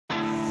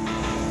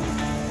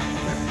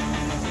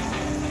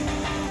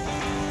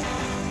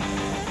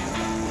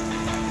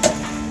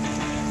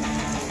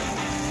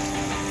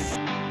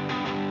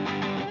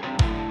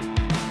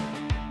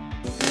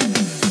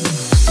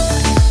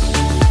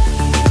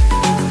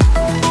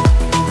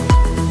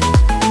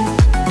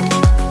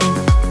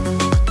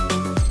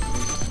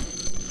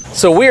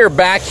So we are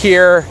back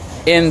here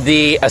in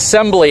the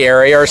assembly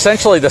area, or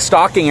essentially the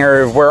stocking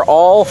area, where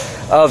all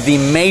of the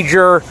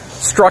major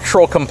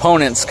structural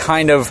components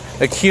kind of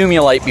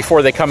accumulate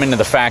before they come into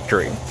the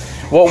factory.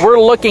 What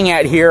we're looking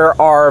at here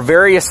are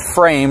various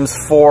frames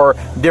for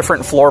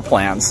different floor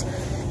plans.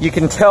 You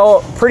can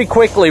tell pretty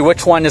quickly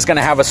which one is going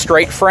to have a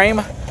straight frame,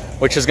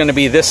 which is going to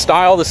be this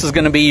style. This is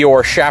going to be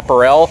your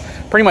chaparral.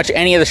 Pretty much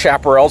any of the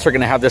chaparrals are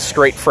going to have this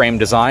straight frame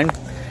design.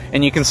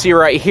 And you can see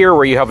right here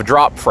where you have a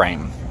drop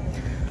frame.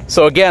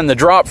 So again, the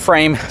drop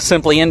frame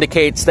simply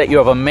indicates that you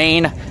have a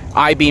main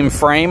I-beam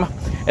frame,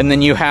 and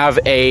then you have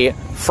a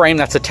frame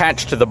that's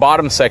attached to the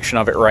bottom section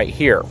of it right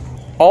here.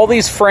 All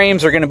these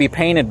frames are going to be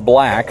painted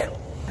black.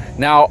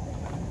 Now,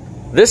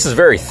 this is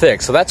very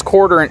thick, so that's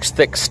 1/4 inch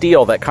thick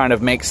steel that kind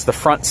of makes the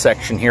front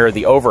section here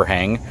the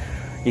overhang.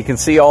 You can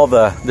see all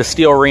the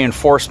steel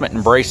reinforcement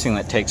and bracing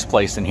that takes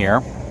place in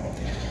here.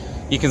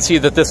 You can see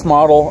that this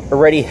model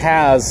already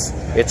has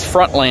its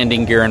front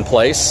landing gear in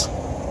place.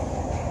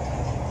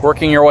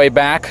 Working your way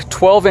back,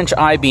 12-inch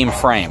I-beam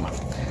frame.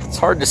 It's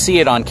hard to see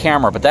it on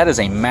camera, but that is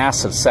a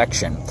massive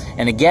section.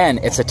 And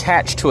again, it's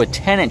attached to a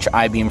 10-inch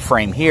I-beam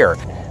frame here.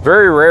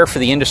 Very rare for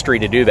the industry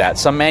to do that.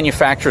 Some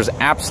manufacturers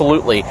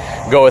absolutely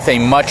go with a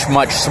much,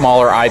 much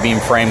smaller I-beam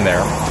frame there.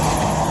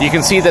 You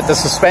can see that the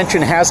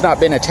suspension has not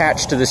been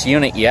attached to this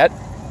unit yet.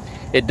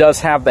 It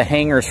does have the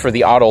hangers for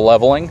the auto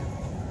leveling,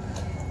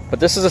 but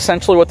this is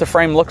essentially what the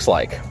frame looks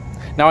like.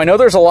 Now, I know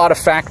there's a lot of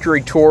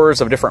factory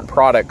tours of different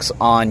products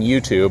on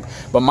YouTube,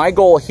 but my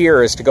goal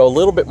here is to go a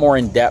little bit more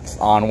in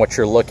depth on what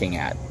you're looking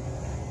at,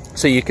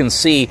 so you can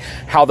see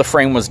how the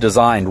frame was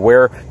designed,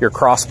 where your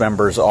cross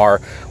members are,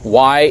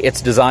 why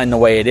it's designed the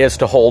way it is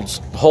to hold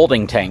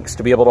holding tanks,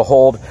 to be able to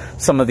hold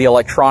some of the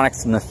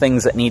electronics and the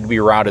things that need to be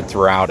routed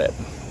throughout it.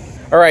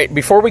 All right,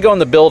 before we go in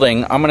the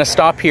building, I'm going to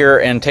stop here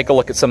and take a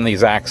look at some of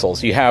these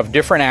axles. You have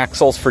different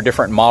axles for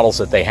different models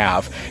that they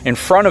have. In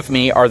front of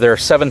me are their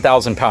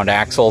 7,000-pound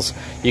axles.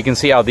 You can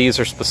see how these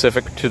are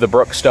specific to the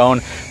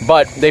Brookstone,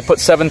 but they put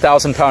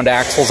 7,000-pound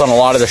axles on a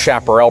lot of the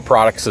Chaparral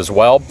products as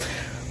well.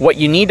 What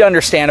you need to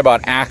understand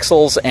about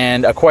axles,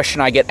 and a question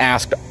I get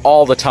asked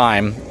all the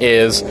time,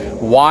 is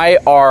why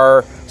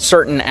are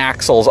certain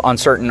axles on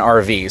certain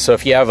RVs? So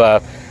if you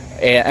have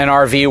an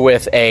RV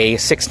with a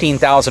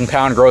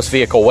 16,000-pound gross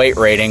vehicle weight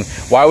rating,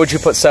 why would you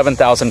put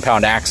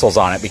 7,000-pound axles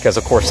on it? Because,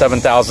 of course,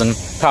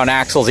 7,000-pound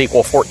axles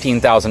equal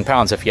 14,000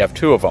 pounds if you have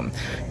two of them.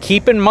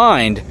 Keep in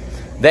mind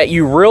that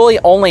you really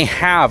only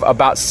have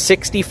about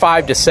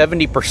 65 to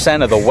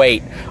 70% of the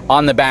weight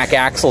on the back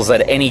axles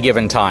at any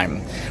given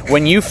time.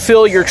 When you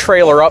fill your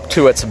trailer up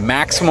to its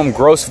maximum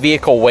gross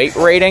vehicle weight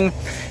rating,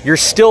 you're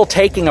still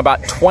taking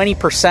about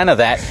 20% of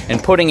that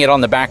and putting it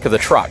on the back of the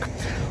truck.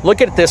 Look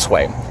at it this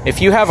way.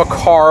 If you have a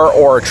car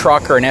or a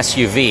truck or an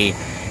SUV,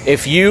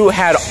 if you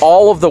had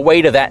all of the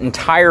weight of that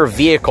entire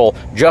vehicle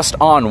just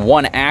on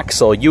one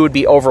axle, you would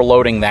be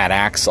overloading that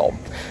axle.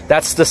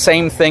 That's the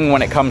same thing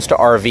when it comes to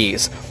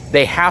RVs.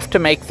 They have to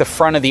make the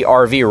front of the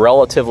RV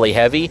relatively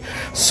heavy,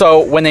 so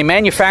when they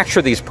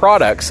manufacture these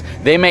products,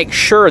 they make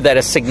sure that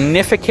a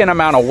significant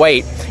amount of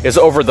weight is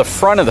over the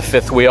front of the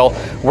fifth wheel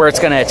where it's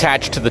going to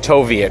attach to the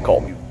tow vehicle.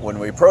 When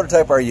we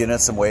prototype our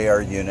units and weigh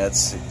our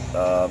units,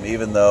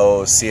 even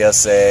though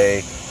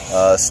CSA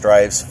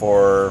strives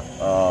for,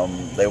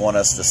 they want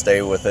us to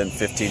stay within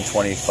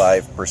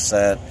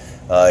 15-25%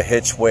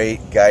 hitch weight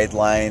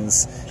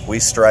guidelines, we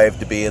strive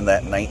to be in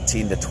that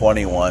 19 to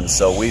 21.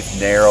 So we've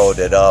narrowed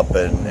it up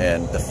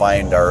and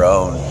defined our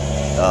own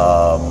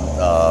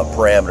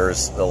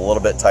parameters a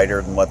little bit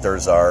tighter than what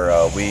theirs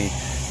are.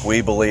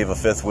 We believe a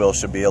fifth wheel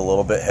should be a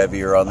little bit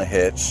heavier on the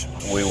hitch.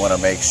 We want to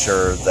make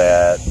sure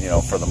that,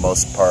 for the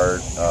most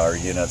part, our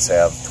units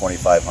have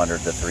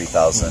 2,500 to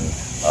 3,000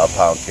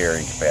 pound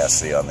carrying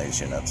capacity on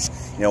these units.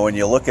 When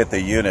you look at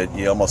the unit,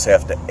 you almost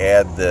have to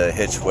add the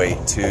hitch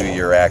weight to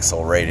your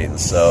axle rating.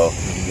 So,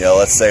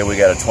 let's say we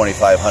got a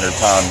 2,500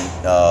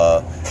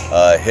 pound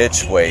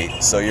hitch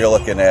weight. So you're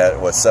looking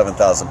at, with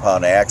 7,000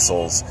 pound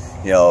axles,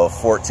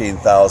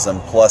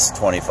 14,000 plus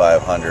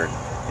 2,500.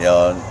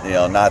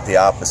 Not the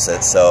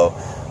opposite. So,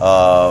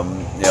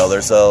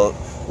 there's a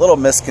little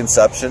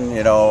misconception,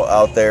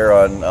 out there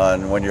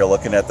on when you're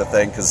looking at the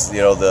thing, because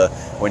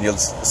when you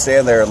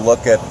stand there and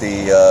look at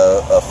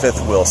the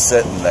fifth wheel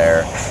sitting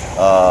there,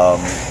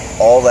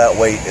 all that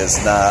weight is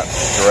not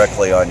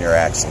directly on your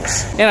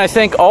axles. And I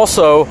think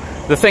also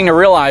the thing to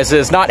realize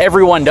is not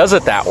everyone does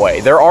it that way.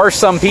 There are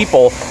some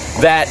people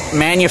that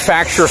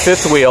manufacture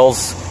fifth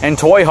wheels and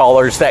toy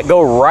haulers that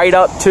go right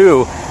up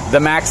to the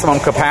maximum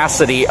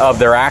capacity of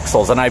their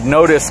axles. And I've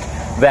noticed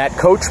that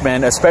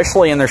Coachmen,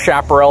 especially in their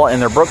Chaparral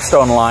and their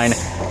Brookstone line,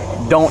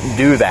 don't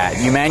do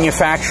that. You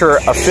manufacture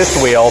a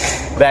fifth wheel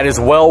that is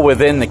well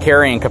within the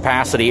carrying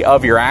capacity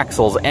of your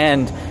axles,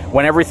 and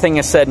when everything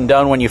is said and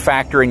done, when you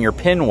factor in your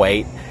pin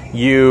weight,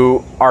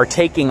 you are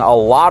taking a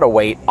lot of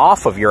weight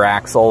off of your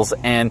axles,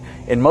 and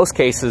in most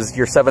cases,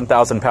 your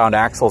 7,000 pound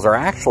axles are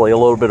actually a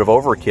little bit of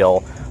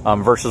overkill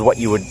versus what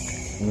you would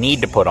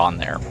need to put on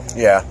there.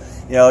 Yeah,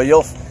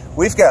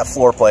 we've got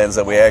floor plans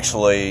that we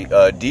actually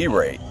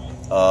derate.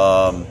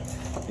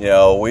 You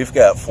know, we've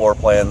got floor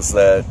plans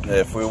that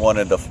if we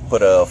wanted to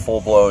put a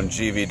full-blown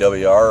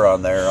GVWR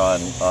on there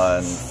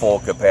on full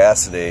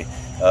capacity,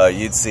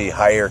 you'd see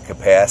higher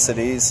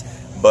capacities,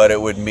 but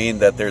it would mean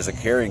that there's a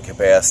carrying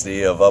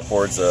capacity of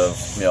upwards of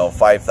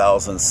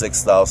 5,000,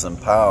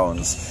 6,000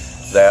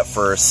 pounds that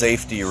for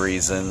safety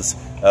reasons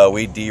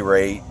we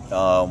derate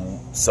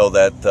so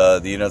that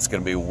the unit's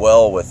going to be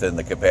well within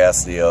the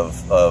capacity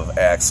of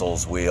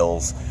axles,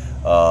 wheels,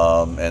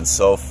 and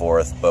so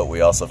forth, but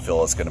we also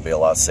feel it's going to be a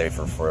lot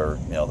safer for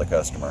the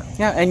customer.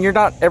 Yeah, and you're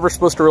not ever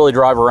supposed to really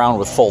drive around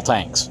with full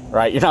tanks,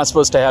 right? You're not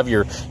supposed to have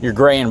your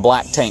gray and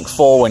black tank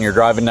full when you're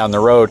driving down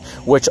the road,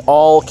 which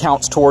all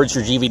counts towards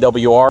your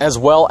GVWR, as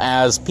well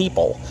as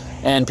people.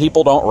 And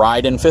people don't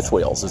ride in fifth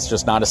wheels. It's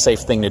just not a safe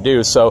thing to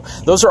do. So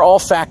those are all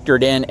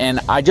factored in, and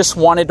I just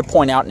wanted to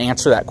point out and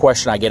answer that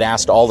question I get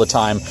asked all the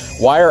time.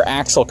 Why are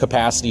axle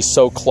capacities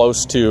so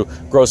close to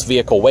gross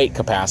vehicle weight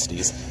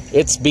capacities?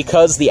 It's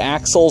because the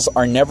axles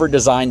are never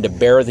designed to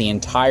bear the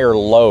entire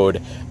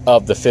load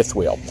of the fifth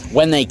wheel.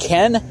 When they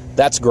can,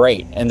 that's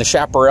great. And the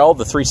Chaparral,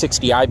 the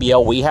 360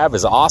 IBL we have,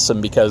 is awesome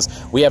because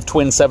we have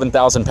twin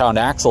 7,000-pound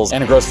axles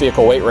and a gross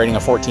vehicle weight rating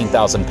of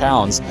 14,000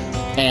 pounds.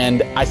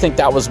 And I think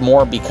that was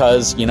more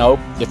because,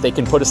 if they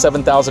can put a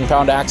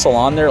 7,000-pound axle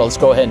on there, let's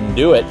go ahead and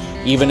do it,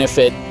 even if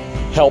it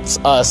helps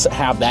us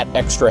have that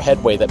extra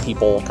headway that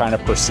people kind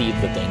of perceive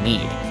that they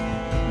need.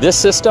 This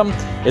system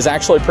is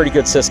actually a pretty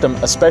good system,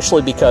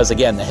 especially because,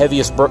 again, the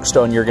heaviest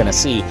Brookstone you're going to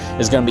see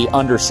is going to be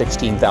under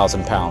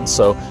 16,000 pounds.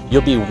 So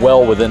you'll be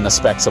well within the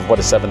specs of what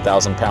a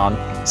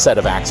 7,000-pound set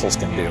of axles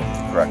can do.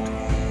 Correct.